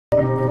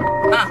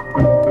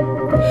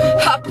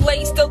I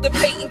play, still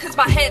debating cause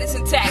my head is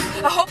intact.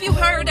 I hope you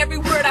heard every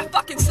word I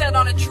fucking said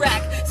on a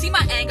track. See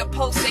my anger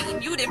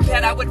pulsating, you didn't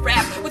bet I would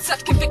rap with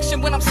such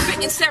conviction when I'm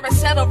spitting. Sarah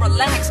settle,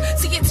 relax.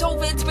 See, it's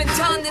over, it's been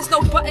done, there's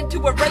no button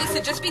to erase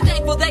it. Just be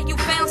thankful that you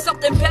found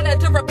something better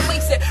to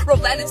replace it.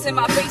 Roletta's in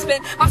my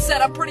basement, my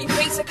setup pretty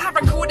basic. I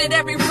recorded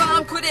every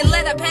rhyme, couldn't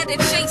let up, had to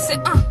chase it.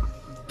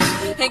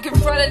 And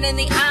confronted in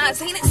the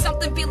eyes, ain't it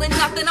something, feeling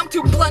nothing? I'm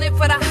too blunted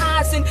for the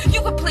highs. And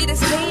you could play this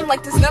game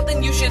like there's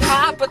nothing you should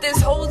hide, but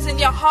there's holes in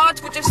your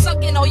hearts which are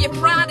sunken all your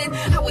pride. And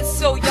I was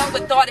so young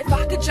but thought if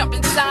I could jump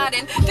inside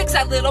and fix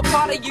that little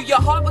part of you,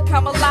 your heart would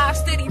come alive.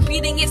 Steady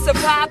beating, it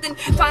survived and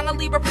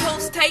finally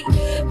repulsed hate.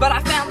 But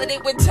I found that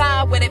it would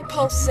die when it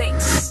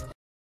pulsates.